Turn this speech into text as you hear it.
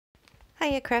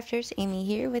Hiya crafters, Amy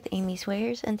here with Amy's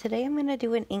Wares, and today I'm going to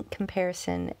do an ink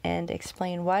comparison and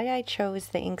explain why I chose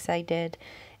the inks I did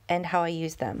and how I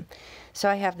use them. So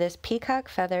I have this Peacock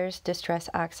Feathers Distress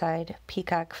Oxide,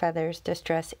 Peacock Feathers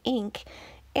Distress Ink,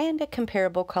 and a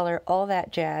comparable color, All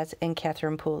That Jazz, in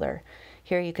Catherine Pooler.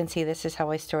 Here you can see this is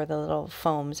how I store the little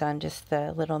foams on just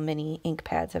the little mini ink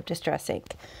pads of Distress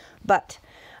ink. But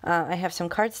I have some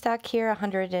cardstock here,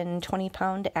 120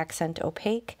 pound accent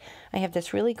opaque. I have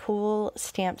this really cool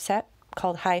stamp set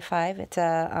called High Five. It's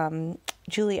a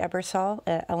Julie Ebersol,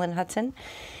 Ellen Hudson.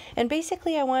 And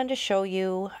basically I wanted to show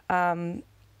you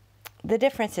the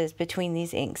differences between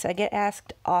these inks. I get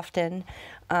asked often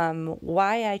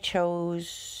why I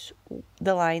chose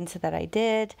the lines that I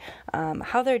did,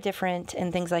 how they're different,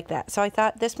 and things like that. So I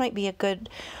thought this might be a good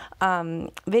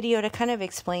video to kind of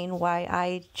explain why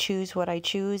I choose what I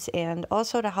choose, and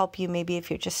also to help you maybe if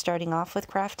you're just starting off with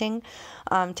crafting,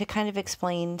 to kind of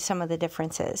explain some of the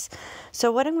differences.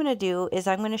 So what I'm going to do is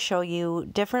I'm going to show you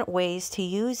different ways to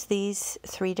use these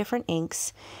three different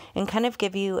inks and kind of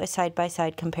give you a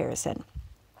side-by-side comparison.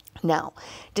 Now,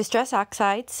 Distress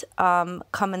Oxides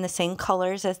come in the same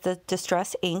colors as the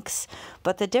Distress inks,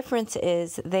 but the difference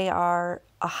is they are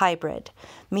a hybrid,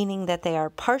 meaning that they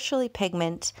are partially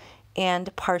pigment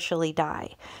and partially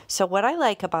dye. So what I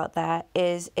like about that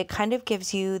is it kind of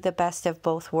gives you the best of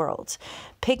both worlds.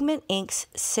 Pigment inks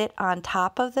sit on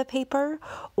top of the paper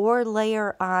or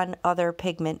layer on other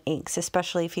pigment inks,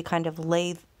 especially if you kind of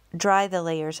dry the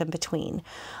layers in between.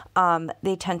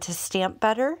 They tend to stamp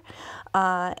better,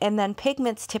 and then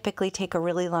pigments typically take a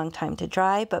really long time to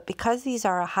dry, but because these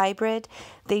are a hybrid,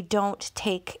 they don't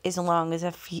take as long as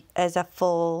a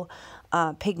full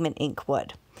pigment ink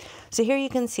would. So here you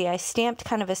can see I stamped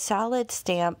kind of a solid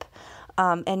stamp,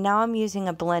 and now I'm using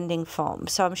a blending foam.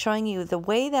 So I'm showing you the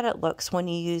way that it looks when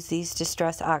you use these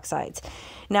Distress Oxides.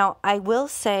 Now, I will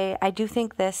say I do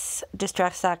think this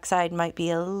Distress Oxide might be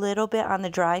a little bit on the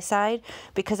dry side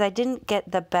because I didn't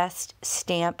get the best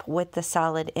stamp with the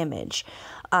solid image.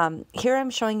 Here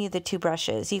I'm showing you the two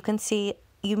brushes. You can see,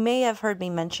 you may have heard me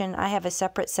mention I have a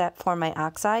separate set for my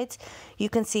oxides. You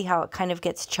can see how it kind of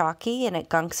gets chalky and it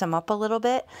gunks them up a little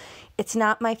bit. It's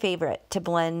not my favorite to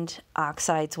blend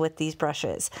oxides with these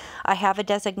brushes. I have a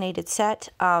designated set,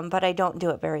 but I don't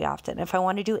do it very often. If I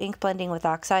want to do ink blending with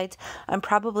oxides, I'm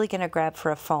probably going to grab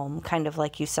for a foam, kind of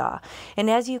like you saw. And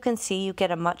as you can see, you get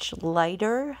a much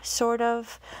lighter sort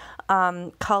of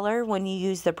color when you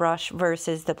use the brush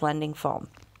versus the blending foam.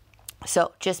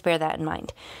 So just bear that in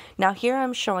mind. Now here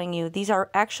I'm showing you, these are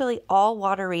actually all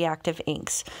water reactive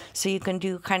inks. So you can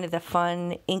do kind of the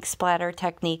fun ink splatter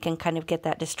technique and kind of get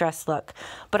that distressed look.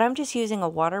 But I'm just using a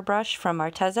water brush from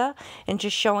Arteza and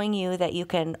just showing you that you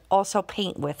can also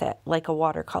paint with it like a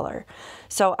watercolor.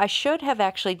 So I should have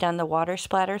actually done the water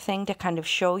splatter thing to kind of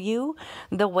show you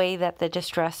the way that the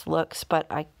distress looks, but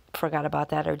I forgot about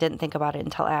that or didn't think about it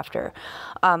until after.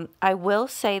 I will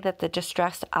say that the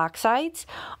Distressed Oxides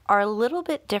are a little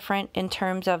bit different in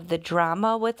terms of the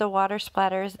drama with the water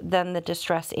splatters than the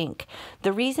Distress ink.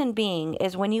 The reason being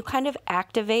is when you kind of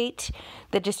activate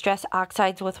the Distressed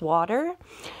Oxides with water,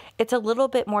 it's a little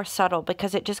bit more subtle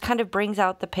because it just kind of brings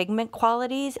out the pigment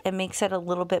qualities and makes it a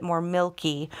little bit more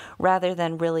milky rather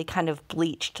than really kind of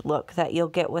bleached look that you'll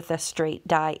get with a straight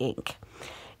dye ink.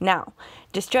 Now,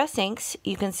 Distress inks,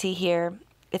 you can see here,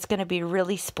 it's going to be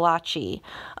really splotchy.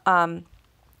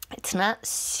 It's not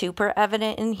super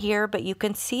evident in here, but you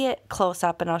can see it close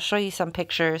up, and I'll show you some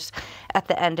pictures at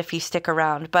the end if you stick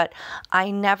around. But I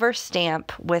never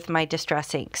stamp with my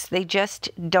Distress inks. They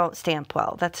just don't stamp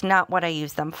well. That's not what I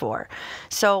use them for.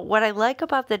 So what I like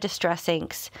about the Distress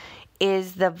inks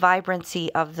is the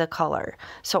vibrancy of the color.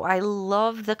 So I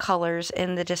love the colors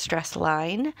in the Distress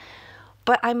line,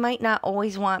 but I might not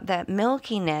always want that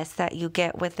milkiness that you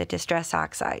get with the Distress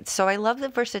Oxides. So I love the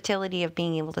versatility of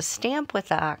being able to stamp with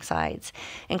the oxides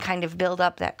and kind of build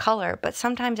up that color, but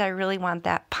sometimes I really want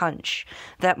that punch,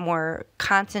 that more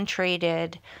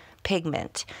concentrated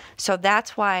pigment. So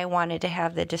that's why I wanted to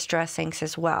have the Distress inks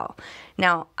as well.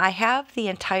 Now, I have the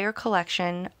entire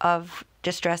collection of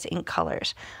Distress ink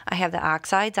colors. I have the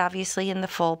oxides, obviously, in the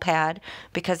full pad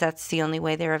because that's the only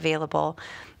way they're available.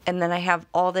 And then I have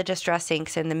all the Distress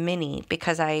inks in the mini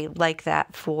because I like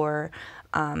that for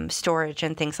storage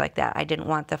and things like that. I didn't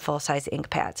want the full-size ink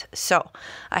pads. So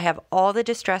I have all the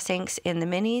Distress inks in the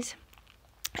minis.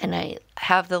 and I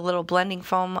have the little blending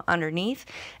foam underneath,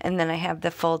 and then I have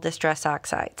the full Distress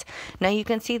Oxides. Now you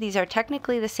can see these are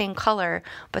technically the same color,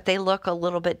 but they look a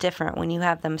little bit different when you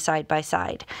have them side by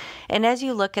side. And as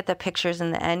you look at the pictures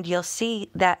in the end, you'll see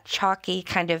that chalky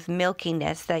kind of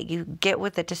milkiness that you get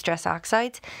with the Distress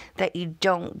Oxides that you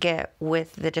don't get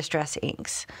with the Distress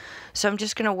inks. So I'm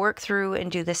just going to work through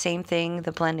and do the same thing,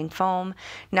 the blending foam.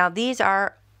 Now these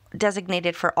are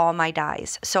designated for all my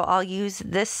dyes. So I'll use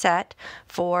this set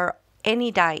for any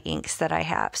dye inks that I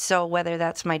have. So whether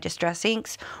that's my Distress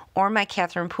inks or my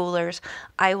Catherine Poolers,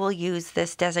 I will use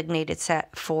this designated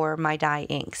set for my dye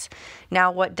inks.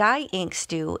 Now what dye inks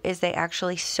do is they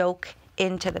actually soak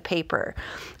into the paper,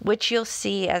 which you'll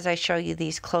see as I show you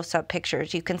these close-up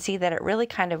pictures. You can see that it really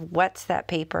kind of wets that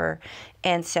paper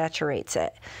and saturates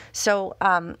it. So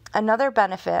another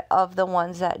benefit of the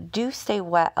ones that do stay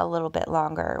wet a little bit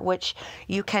longer, which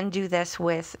you can do this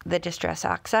with the Distress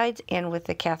Oxides and with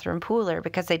the Catherine Pooler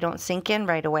because they don't sink in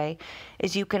right away,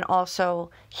 is you can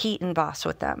also heat emboss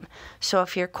with them. So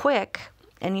if you're quick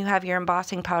and you have your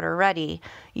embossing powder ready,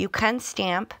 you can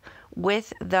stamp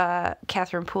with the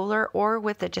Catherine Pooler or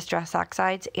with the Distress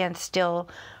Oxides and still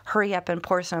hurry up and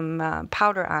pour some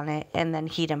powder on it and then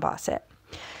heat emboss it.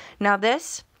 Now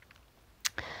this,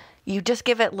 you just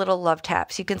give it little love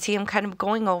taps. You can see I'm kind of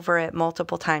going over it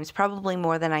multiple times, probably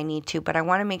more than I need to, but I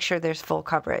want to make sure there's full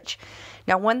coverage.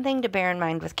 Now one thing to bear in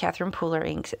mind with Catherine Pooler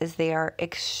inks is they are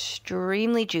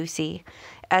extremely juicy.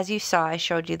 As you saw, I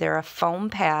showed you they're a foam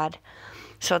pad.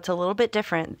 So it's a little bit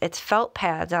different. It's felt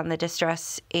pads on the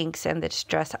Distress inks and the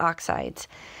Distress Oxides.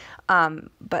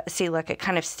 But see, look, it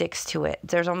kind of sticks to it.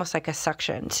 There's almost like a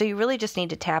suction. So you really just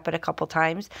need to tap it a couple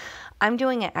times. I'm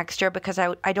doing it extra because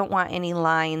I don't want any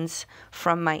lines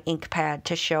from my ink pad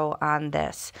to show on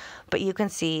this. But you can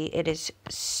see it is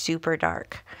super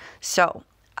dark. So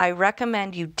I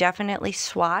recommend you definitely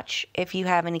swatch if you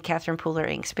have any Catherine Pooler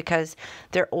inks because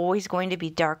they're always going to be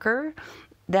darker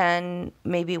than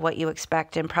maybe what you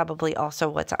expect and probably also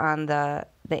what's on the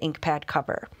ink pad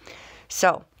cover.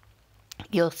 So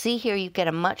you'll see here you get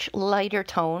a much lighter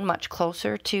tone, much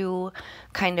closer to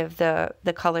kind of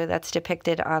the color that's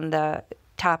depicted on the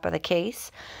top of the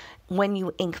case when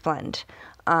you ink blend.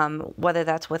 Whether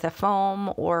that's with a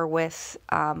foam or with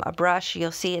a brush,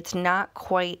 you'll see it's not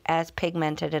quite as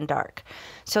pigmented and dark.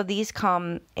 So these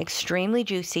come extremely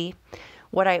juicy.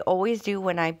 What I always do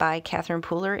when I buy Catherine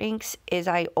Pooler inks is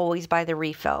I always buy the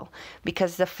refill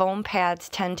because the foam pads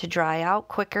tend to dry out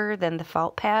quicker than the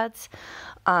felt pads.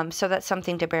 So that's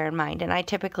something to bear in mind. And I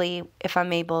typically, if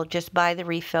I'm able, just buy the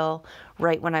refill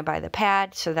right when I buy the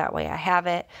pad so that way I have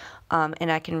it and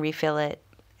I can refill it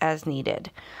as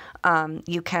needed.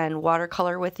 You can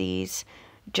watercolor with these.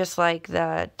 Just like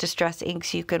the Distress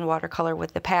inks, you can watercolor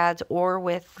with the pads or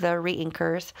with the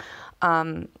re-inkers.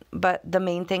 But the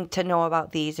main thing to know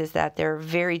about these is that they're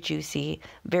very juicy,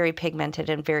 very pigmented,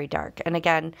 and very dark. And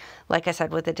again, like I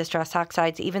said, with the Distress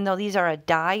Oxides, even though these are a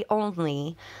dye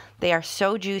only, they are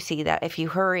so juicy that if you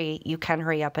hurry, you can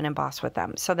hurry up and emboss with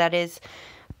them. So that is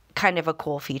kind of a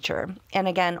cool feature. And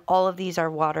again, all of these are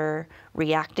water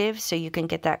reactive, so you can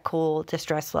get that cool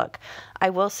distress look. I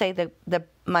will say that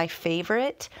my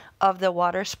favorite of the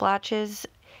water splotches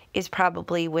is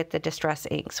probably with the Distress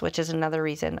inks, which is another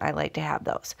reason I like to have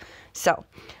those. So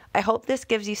I hope this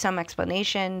gives you some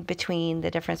explanation between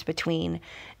the difference between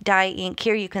dye ink.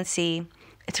 Here you can see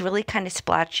it's really kind of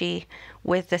splotchy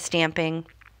with the stamping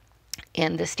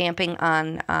and the stamping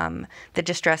on the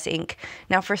Distress ink.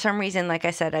 Now, for some reason, like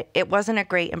I said, it wasn't a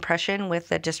great impression with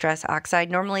the Distress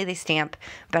Oxide. Normally, they stamp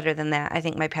better than that. I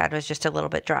think my pad was just a little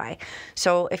bit dry.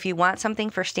 So if you want something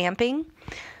for stamping,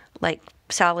 like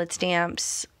solid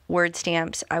stamps, word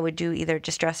stamps, I would do either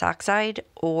Distress Oxide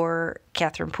or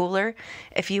Catherine Pooler.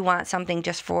 If you want something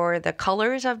just for the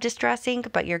colors of Distress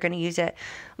ink, but you're going to use it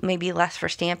maybe less for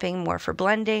stamping, more for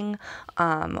blending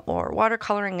or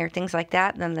watercoloring or things like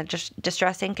that, then the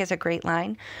Distress ink is a great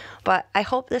line. But I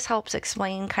hope this helps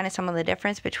explain kind of some of the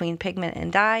difference between pigment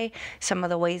and dye, some of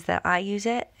the ways that I use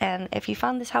it. And if you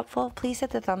found this helpful, please hit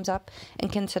the thumbs up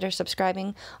and consider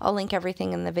subscribing. I'll link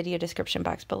everything in the video description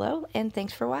box below. And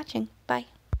thanks for watching. Bye.